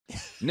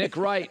Nick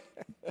Wright,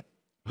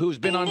 who's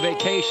been on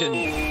vacation,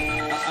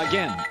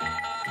 again,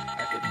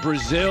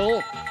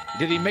 Brazil.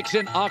 Did he mix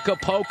in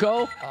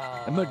Acapulco?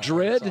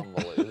 Madrid?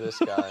 This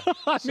guy.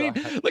 I mean,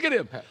 look at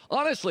him.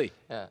 Honestly,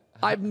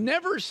 I've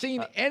never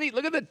seen any.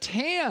 Look at the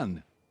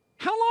tan.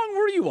 How long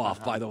were you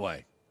off, by the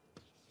way?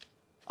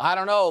 I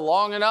don't know.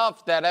 Long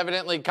enough that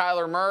evidently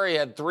Kyler Murray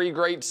had 3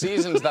 great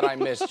seasons that I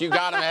missed. You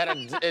got him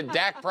ahead of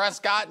Dak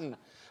Prescott. And,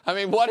 I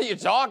mean, what are you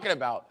talking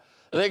about?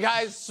 The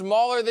guy's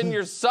smaller than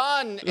your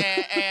son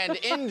and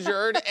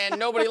injured, and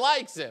nobody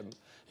likes him.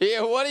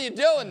 Yeah, what are you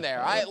doing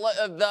there?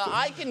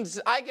 I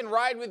can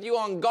ride with you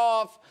on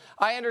golf.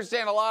 I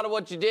understand a lot of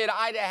what you did.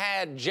 I'd have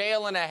had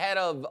Jalen ahead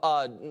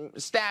of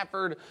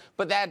Stafford,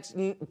 but that's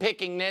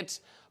picking nits.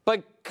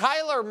 But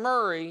Kyler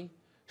Murray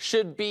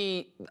should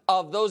be,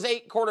 of those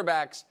 8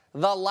 quarterbacks,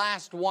 the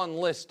last one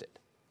listed.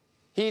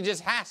 He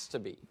just has to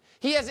be.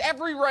 He has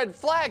every red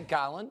flag,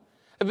 Colin.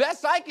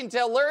 Best I can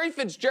tell, Larry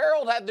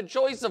Fitzgerald had the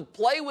choice of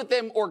play with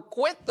him or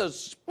quit the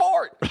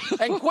sport.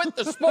 And quit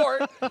the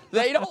sport.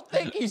 They don't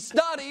think he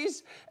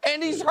studies,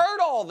 and he's hurt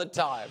all the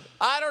time.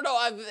 I don't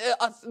know.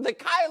 The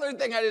Kyler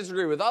thing I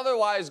disagree with.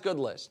 Otherwise, good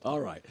list.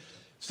 All right.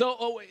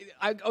 So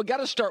I got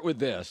to start with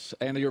this.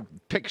 And your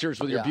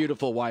pictures with your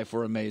beautiful wife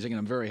were amazing, and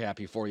I'm very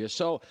happy for you.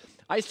 So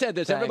I said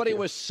this. Everybody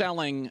was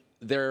selling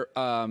their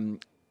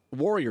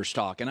Warrior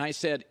stock. And I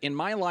said, in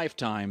my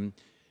lifetime,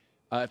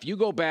 if you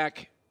go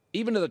back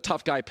even to the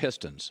tough guy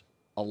Pistons,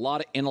 a lot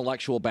of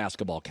intellectual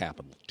basketball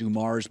capital.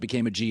 Dumars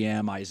became a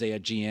GM, Isaiah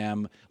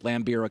GM,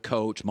 Lambeer a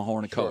coach,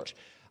 Mahorn a coach.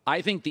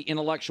 I think the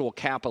intellectual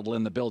capital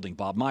in the building,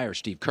 Bob Myers,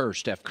 Steve Kerr,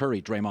 Steph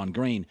Curry, Draymond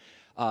Green,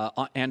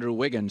 Andrew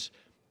Wiggins,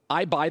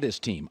 I buy this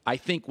team. I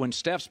think when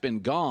Steph's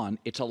been gone,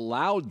 it's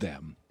allowed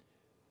them.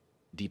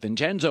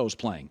 DiVincenzo's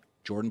playing.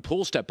 Jordan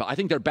Poole stepped up. I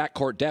think their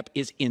backcourt depth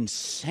is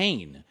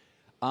insane.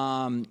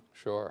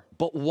 Sure.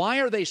 But why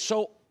are they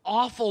so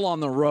awful on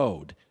the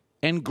road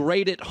and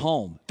great at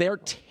home? They're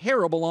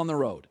terrible on the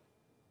road.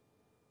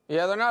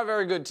 Yeah, they're not a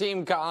very good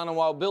team, Colin. And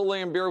while Bill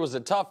Lambier was a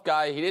tough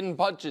guy, he didn't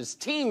punch his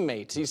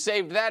teammates. He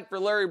saved that for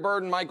Larry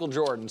Bird and Michael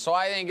Jordan. So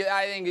I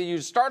think you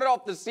started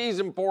off the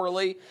season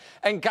poorly.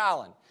 And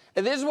Colin,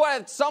 this is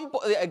what at some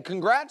point,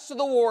 congrats to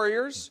the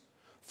Warriors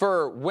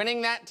for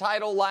winning that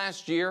title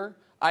last year.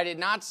 I did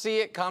not see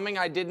it coming.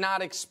 I did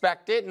not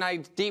expect it. And I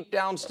deep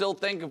down still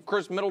think if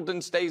Chris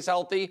Middleton stays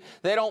healthy,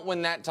 they don't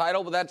win that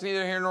title. But that's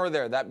neither here nor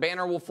there. That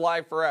banner will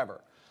fly forever.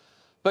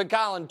 But,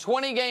 Colin,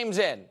 20 games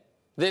in,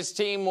 this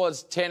team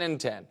was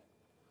 10-10.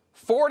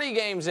 40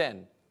 games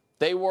in,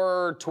 they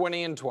were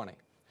 20-20.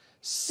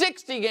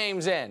 60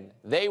 games in,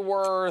 they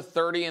were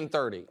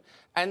 30-30.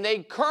 And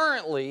they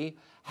currently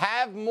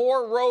have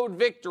more road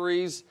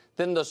victories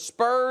than the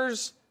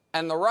Spurs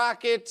and the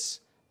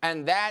Rockets,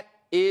 and that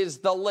is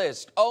the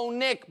list. Oh,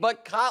 Nick,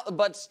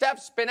 but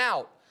Steph's been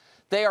out.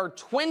 They are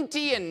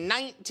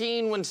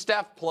 20-19 when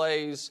Steph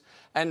plays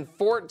and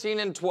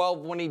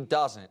 14-12 when he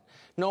doesn't.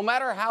 No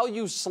matter how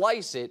you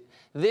slice it,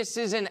 this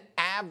is an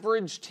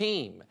average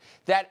team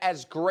that,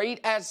 as great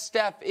as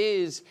Steph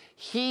is,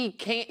 he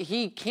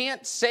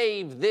can't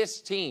save this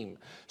team.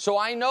 So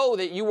I know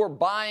that you were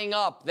buying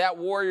up that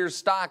Warriors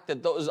stock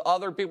that those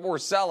other people were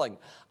selling.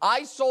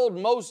 I sold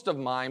most of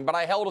mine, but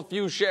I held a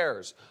few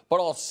shares. But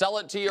I'll sell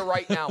it to you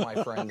right now,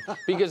 my friend,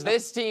 because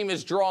this team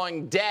is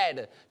drawing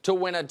dead to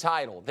win a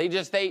title.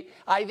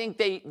 I think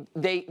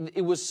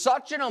it was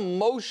such an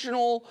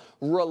emotional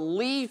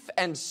relief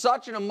and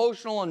such an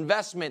emotional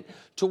investment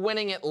to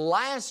winning it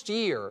last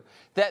year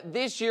that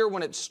this year,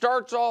 when it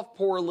starts off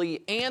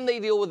poorly and they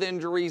deal with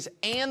injuries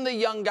and the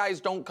young guys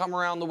don't come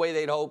around the way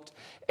they'd hoped,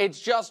 it's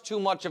just too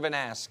much of an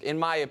ask, in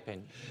my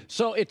opinion.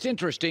 So it's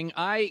interesting.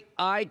 I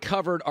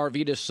covered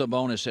Arvydas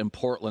Sabonis in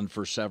Portland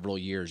for several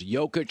years.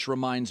 Jokić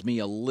reminds me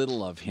a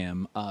little of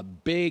him. A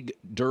big,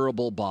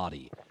 durable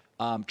body.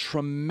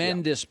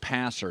 Tremendous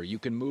passer. You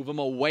can move him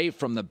away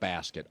from the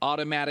basket.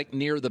 Automatic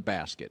near the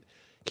basket.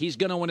 He's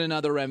going to win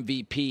another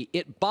MVP.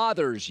 It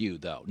bothers you,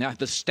 though. Now,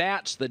 the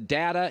stats, the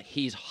data,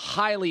 he's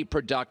highly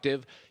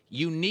productive,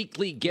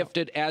 uniquely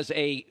gifted as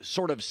a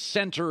sort of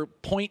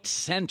point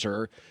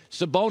center.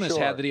 Sabonis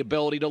had the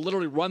ability to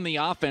literally run the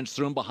offense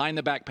through him behind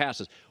the back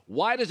passes.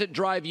 Why does it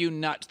drive you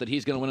nuts that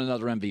he's going to win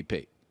another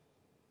MVP?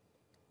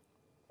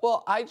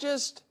 Well, I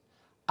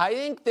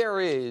think there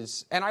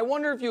is, and I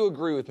wonder if you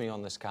agree with me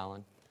on this,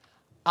 Colin.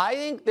 I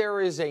think there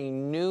is a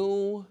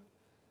new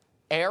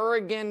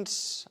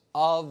arrogance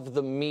of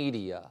the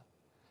media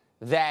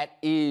that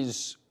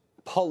is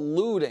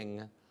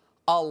polluting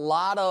a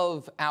lot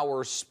of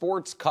our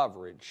sports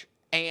coverage.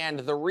 And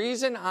the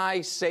reason I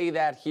say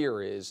that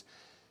here is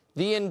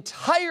the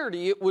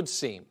entirety, it would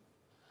seem,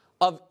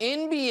 of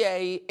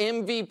NBA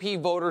MVP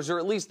voters, or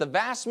at least the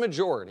vast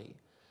majority,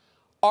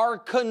 are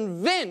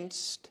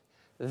convinced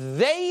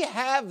they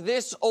have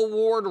this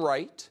award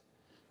right,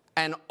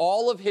 and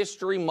all of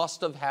history must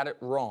have had it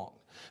wrong.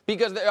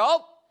 Because,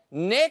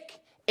 Nick,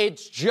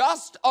 it's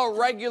just a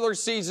regular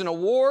season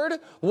award.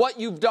 What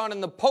you've done in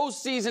the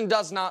postseason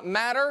does not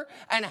matter,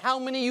 and how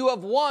many you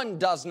have won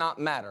does not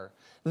matter.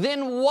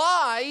 Then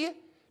why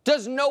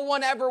does no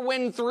one ever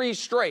win 3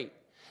 straight?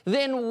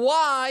 Then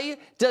why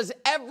does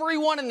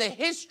everyone in the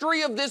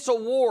history of this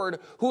award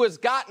who has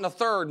gotten a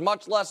third,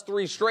 much less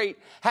 3 straight,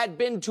 had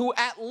been to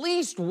at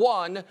least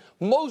 1,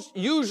 most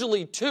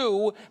usually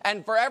 2,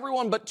 and for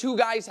everyone but 2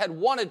 guys had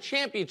won a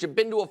championship,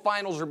 been to a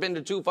finals or been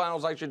to 2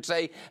 finals, I should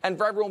say, and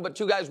for everyone but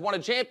 2 guys won a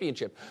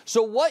championship.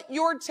 So what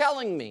you're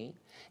telling me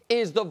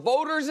is the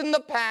voters in the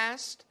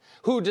past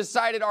who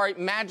decided, all right,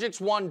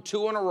 Magic's won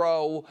 2 in a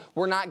row,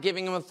 we're not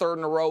giving him a third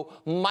in a row.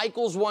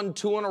 Michael's won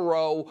 2 in a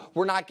row,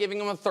 we're not giving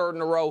him a third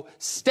in a row.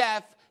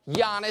 Steph,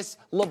 Giannis,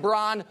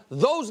 LeBron,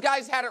 those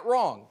guys had it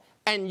wrong,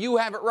 and you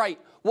have it right.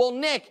 Well,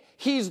 Nick,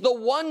 he's the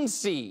 1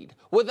 seed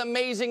with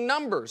amazing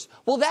numbers.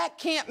 Well, that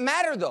can't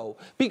matter, though,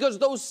 because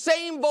those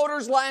same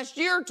voters last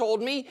year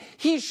told me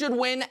he should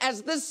win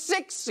as the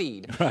 6th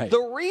seed. Right.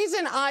 The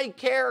reason I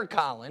care,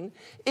 Colin,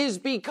 is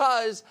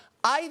because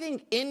I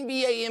think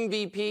NBA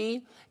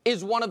MVP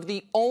is one of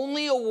the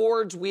only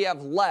awards we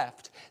have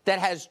left that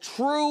has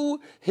true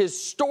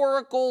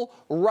historical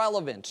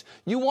relevance.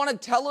 You want to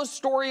tell a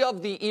story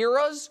of the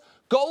eras?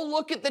 Go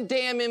look at the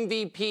damn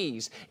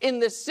MVPs. In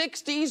the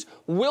 60s,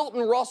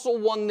 Wilton Russell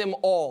won them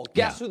all.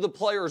 Guess who the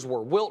players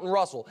were? Wilton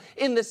Russell.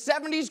 In the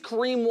 70s,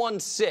 Kareem won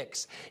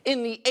 6.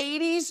 In the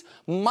 80s,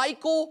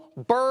 Michael,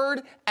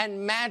 Bird, and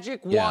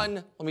Magic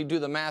won. Let me do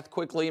the math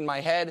quickly in my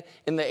head.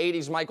 In the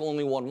 80s, Michael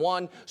only won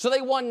 1. So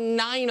they won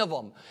 9 of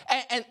them.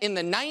 And in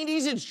the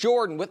 90s, it's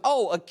Jordan with,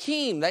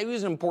 Akeem. He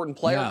was an important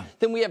player. Yeah.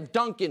 Then we have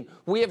Duncan.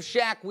 We have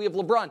Shaq. We have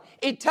LeBron.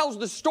 It tells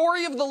the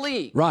story of the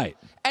league. Right.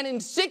 And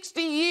in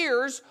 60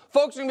 years,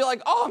 folks are going to be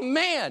like, oh,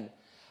 man,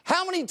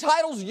 how many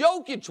titles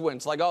Jokić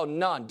wins? Like, oh,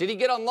 none. Did he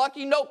get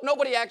unlucky? Nope.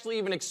 Nobody actually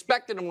even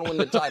expected him to win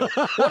the title.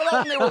 What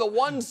about when they were the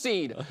 1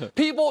 seed?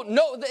 People,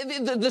 no,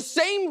 the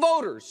same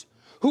voters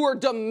who are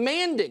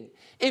demanding,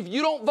 if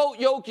you don't vote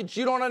Jokić,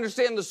 you don't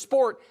understand the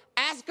sport.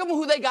 Ask them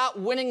who they got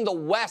winning the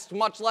West,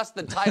 much less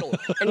the title.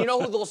 And you know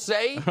who they'll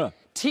say?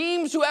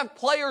 Teams who have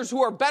players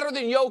who are better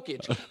than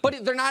Jokić,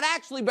 but they're not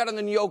actually better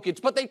than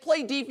Jokić, but they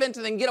play defense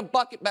and then get a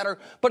bucket better.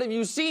 But have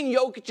you seen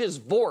Jokic's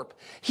VORP?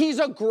 He's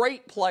a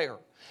great player.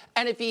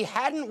 And if he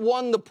hadn't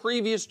won the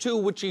previous 2,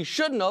 which he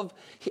shouldn't have,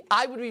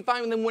 I would be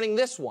fine with him winning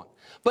this one.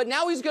 But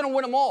now he's going to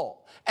win them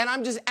all. And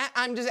I'm just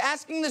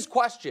asking this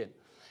question.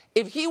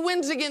 If he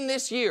wins again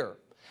this year,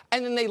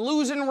 and then they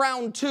lose in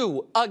round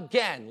 2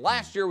 again,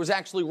 last year was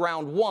actually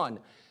round 1,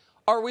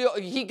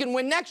 he can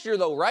win next year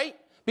though, right?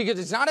 Because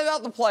it's not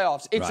about the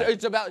playoffs.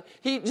 It's about,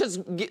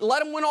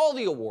 let him win all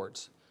the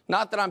awards.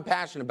 Not that I'm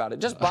passionate about it.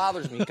 It just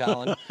bothers me,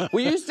 Colin.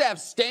 We used to have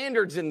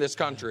standards in this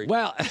country.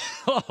 Well,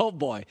 oh,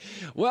 boy.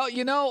 Well,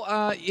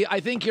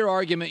 I think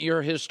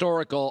your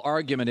historical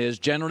argument is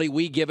generally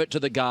we give it to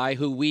the guy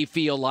who we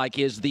feel like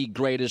is the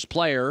greatest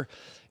player.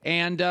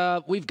 And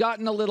we've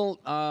gotten a little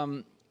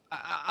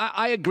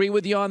I agree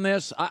with you on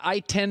this.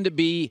 I tend to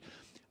be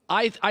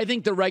I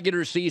think the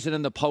regular season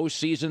and the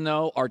postseason,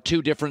 though, are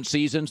 2 different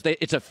seasons.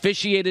 It's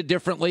officiated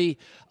differently.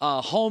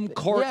 Home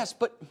court. Yes,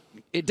 but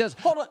it does.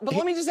 Hold on, but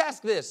let me just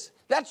ask this.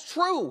 That's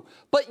true,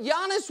 but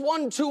Giannis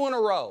won 2 in a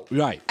row.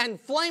 Right. And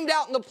flamed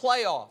out in the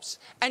playoffs.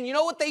 And you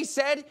know what they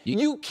said?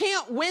 You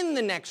can't win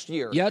the next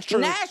year. Yeah, that's true.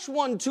 Nash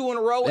won 2 in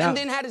a row and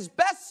then had his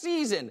best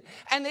season.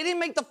 And they didn't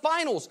make the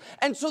finals.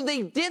 And so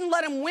they didn't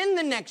let him win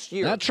the next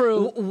year. That's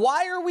true.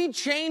 Why are we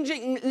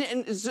changing?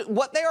 And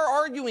what they are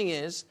arguing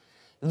is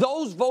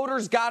those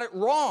voters got it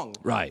wrong.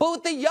 Right. But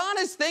with the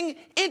Giannis thing,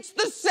 it's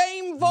the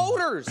same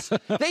voters.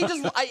 They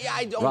just,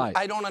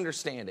 I don't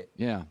understand it.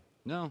 Yeah.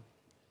 No.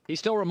 He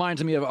still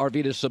reminds me of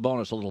Arvydas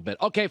Sabonis a little bit.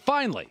 Okay,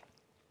 finally.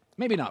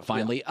 Maybe not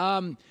finally.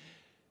 Yeah.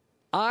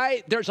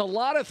 There's a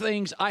lot of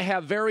things. I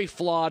have very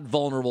flawed,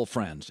 vulnerable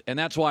friends, and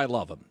that's why I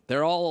love them.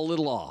 They're all a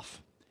little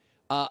off.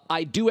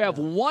 I do have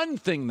one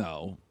thing,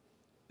 though,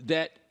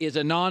 that is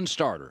a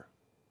non-starter.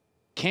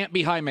 Can't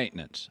be high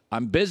maintenance.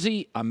 I'm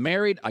busy. I'm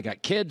married. I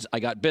got kids. I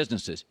got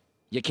businesses.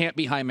 You can't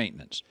be high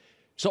maintenance.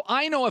 So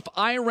I know if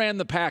I ran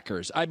the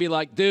Packers, I'd be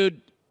like, dude,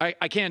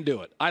 I can't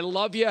do it. I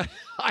love you.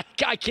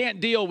 I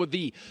can't deal with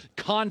the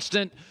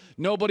constant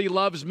nobody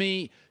loves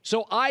me.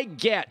 So I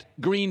get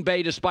Green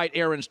Bay despite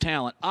Aaron's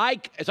talent.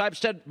 As I've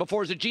said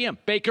before as a GM,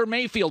 Baker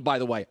Mayfield, by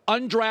the way,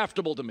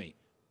 undraftable to me.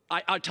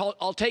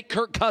 I'll take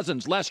Kirk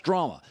Cousins, less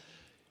drama.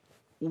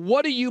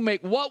 What do you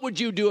make? What would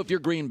you do if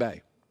you're Green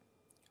Bay?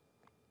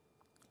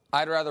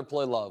 I'd rather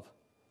play love.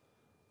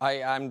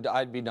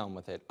 I'd be done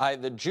with it.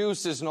 The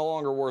juice is no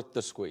longer worth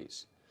the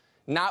squeeze.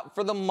 Not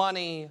for the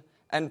money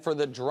and for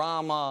the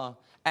drama.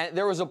 And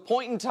there was a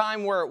point in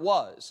time where it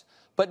was.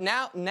 But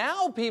now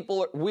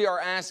we are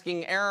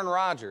asking Aaron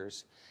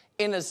Rodgers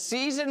in a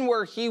season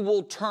where he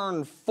will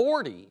turn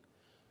 40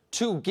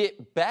 to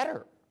get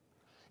better.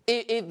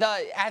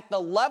 At the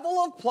level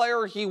of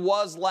player he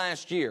was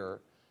last year,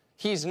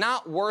 he's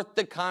not worth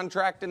the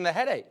contract and the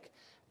headache.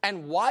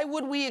 And why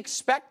would we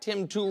expect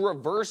him to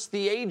reverse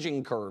the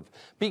aging curve?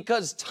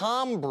 Because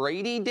Tom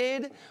Brady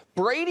did?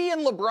 Brady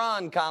and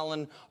LeBron,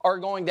 Colin, are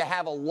going to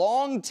have a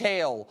long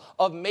tail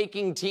of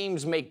making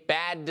teams make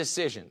bad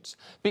decisions.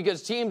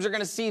 Because teams are going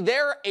to see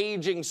their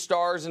aging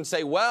stars and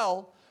say,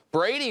 well,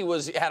 Brady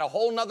had a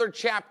whole nother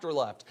chapter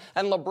left,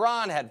 and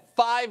LeBron had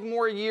 5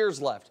 more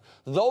years left.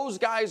 Those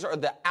guys are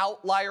the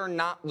outlier,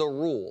 not the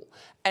rule.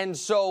 And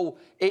so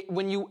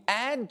when you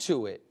add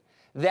to it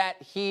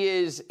that he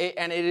is,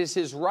 and it is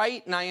his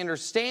right, and I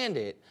understand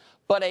it,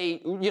 but a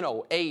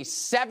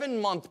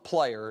 7-month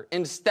player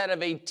instead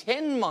of a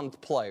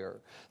 10-month player,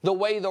 the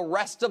way the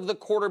rest of the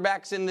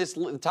quarterbacks in this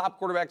top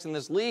quarterbacks in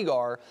this league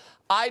are,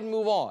 I'd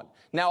move on.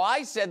 Now,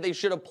 I said they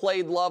should have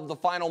played Love the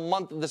final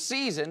month of the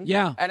season,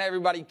 and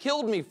everybody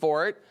killed me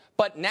for it.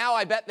 But now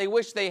I bet they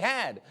wish they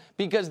had,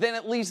 because then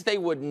at least they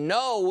would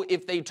know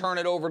if they turn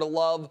it over to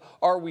Love,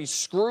 are we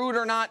screwed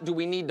or not? Do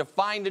we need to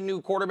find a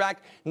new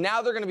quarterback?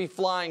 Now they're going to be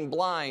flying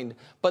blind,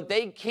 but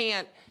they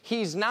can't.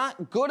 He's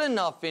not good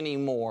enough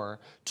anymore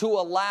to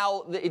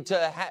allow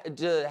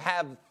to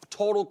have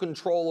total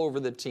control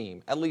over the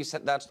team. At least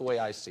that's the way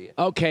I see it.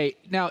 Okay,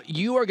 now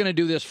you are going to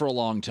do this for a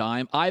long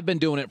time. I've been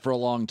doing it for a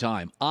long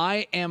time.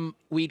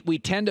 We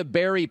tend to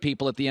bury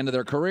people at the end of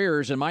their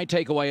careers, and my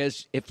takeaway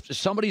is if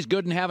somebody's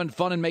good and having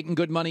fun and making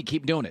good money,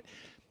 keep doing it.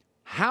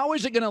 How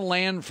is it going to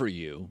land for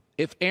you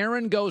if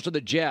Aaron goes to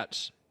the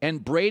Jets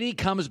and Brady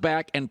comes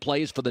back and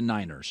plays for the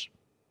Niners?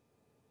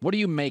 What do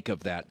you make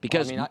of that?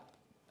 Because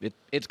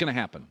it's going to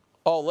happen.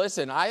 Oh,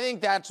 listen, I think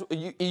that's –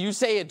 you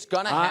say it's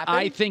going to happen?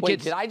 I think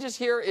Wait, did I just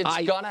hear it's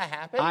going to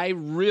happen? I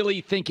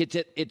really think it's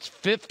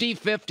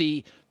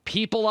 50-50.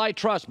 People I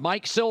trust.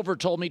 Mike Silver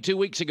told me 2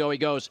 weeks ago, he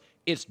goes,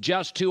 it's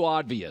just too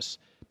obvious.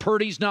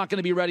 Purdy's not going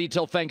to be ready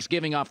till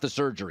Thanksgiving off the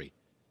surgery.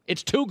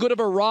 It's too good of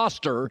a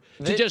roster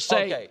to just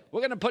say,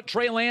 we're going to put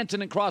Trey Lance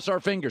in and cross our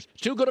fingers.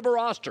 It's too good of a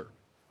roster.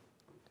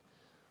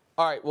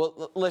 All right,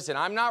 well, listen,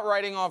 I'm not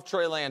writing off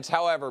Trey Lance.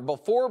 However,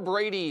 before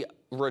Brady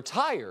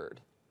retired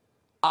 –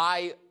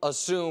 I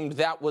assumed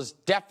that was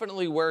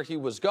definitely where he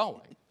was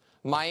going.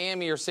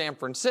 Miami or San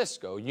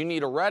Francisco. You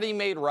need a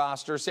ready-made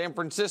roster. San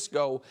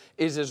Francisco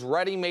is as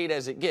ready-made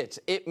as it gets.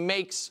 It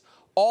makes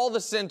all the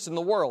sense in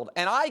the world.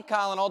 And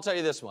Colin, I'll tell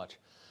you this much.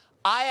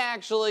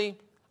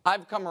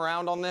 I've come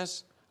around on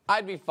this.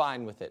 I'd be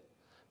fine with it.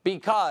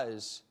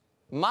 Because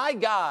my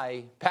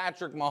guy,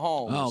 Patrick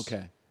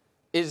Mahomes,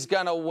 is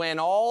going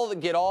to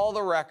get all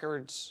the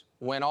records,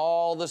 win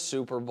all the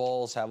Super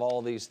Bowls, have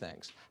all these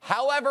things.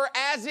 However,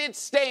 as it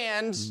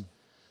stands,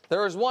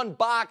 there is one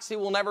box he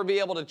will never be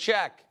able to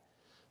check.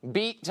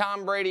 Beat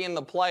Tom Brady in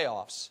the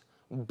playoffs.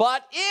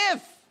 But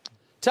if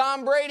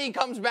Tom Brady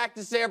comes back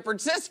to San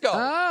Francisco,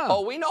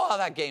 we know how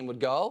that game would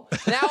go.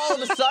 Now all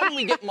of a sudden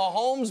we get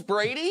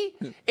Mahomes-Brady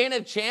in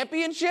a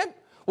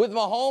championship with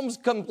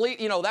Mahomes complete.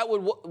 That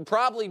would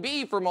probably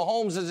be for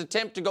Mahomes'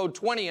 attempt to go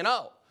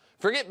 20-0.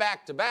 Forget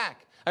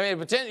back-to-back. I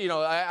mean,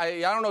 I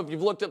don't know if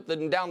you've looked up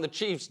down the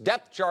Chiefs'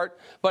 depth chart,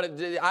 but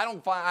I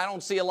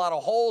don't see a lot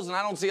of holes and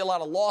I don't see a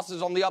lot of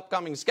losses on the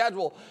upcoming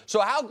schedule.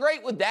 So how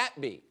great would that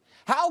be?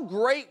 How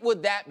great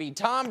would that be?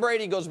 Tom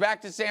Brady goes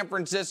back to San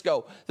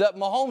Francisco. That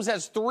Mahomes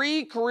has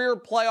 3 career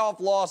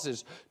playoff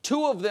losses.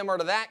 2 of them are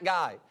to that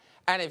guy.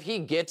 And if he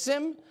gets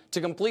him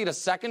to complete a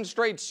 2nd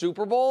straight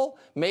Super Bowl,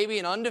 maybe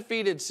an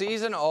undefeated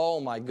season,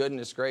 oh my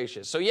goodness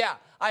gracious. So yeah,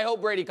 I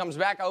hope Brady comes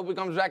back. I hope he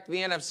comes back to the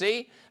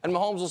NFC, and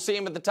Mahomes will see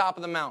him at the top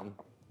of the mountain.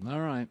 All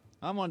right.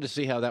 I wanted to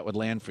see how that would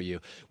land for you.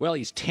 Well,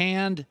 he's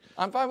tanned.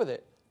 I'm fine with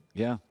it.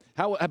 Yeah.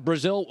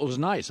 Brazil was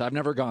nice. I've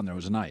never gone there. It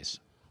was nice.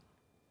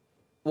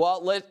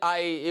 Well,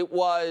 it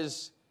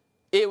was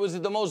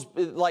the most,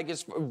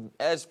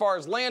 as far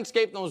as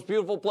landscape, the most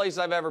beautiful place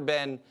I've ever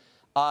been.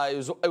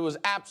 It was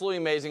absolutely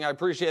amazing. I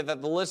appreciate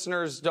that the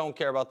listeners don't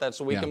care about that,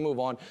 so we can move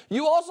on.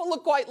 You also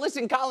look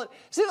listen, Colin,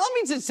 let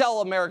me just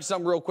tell America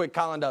something real quick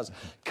Colin does.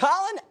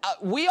 Colin,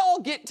 we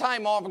all get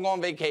time off and go on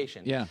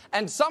vacation. Yeah.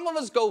 And some of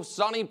us go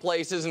sunny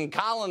places, and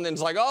Colin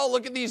then's like, oh,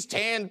 look at these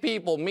tan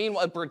people.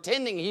 Meanwhile,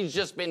 pretending he's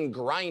just been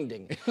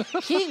grinding.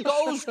 He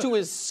goes to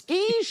his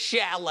ski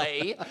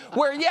chalet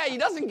where, he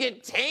doesn't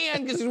get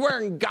tan because he's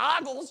wearing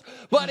goggles,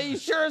 but he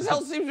sure as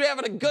hell seems to be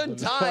having a good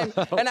time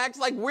and acts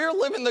like we're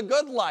living the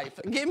good life.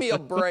 Give me a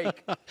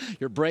break.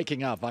 You're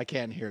breaking up. I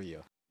can't hear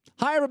you.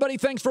 Hi, everybody.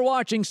 Thanks for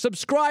watching.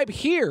 Subscribe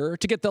here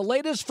to get the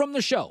latest from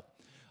the show.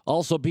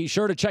 Also, be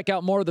sure to check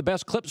out more of the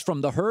best clips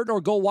from The Herd or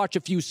go watch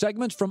a few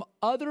segments from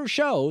other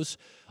shows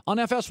on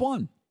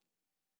FS1.